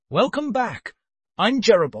Welcome back. I'm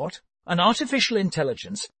JeremyBot, an artificial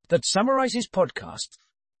intelligence that summarizes podcasts.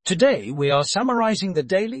 Today we are summarizing the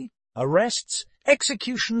daily arrests,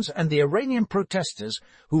 executions, and the Iranian protesters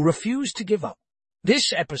who refuse to give up.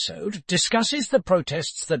 This episode discusses the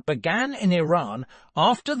protests that began in Iran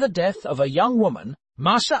after the death of a young woman,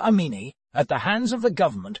 Mahsa Amini, at the hands of the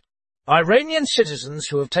government. Iranian citizens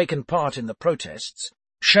who have taken part in the protests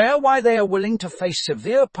share why they are willing to face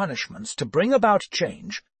severe punishments to bring about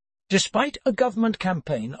change, despite a government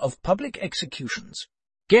campaign of public executions.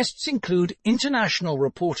 Guests include international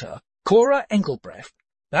reporter Cora Engelbrecht.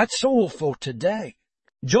 That's all for today.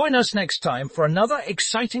 Join us next time for another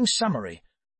exciting summary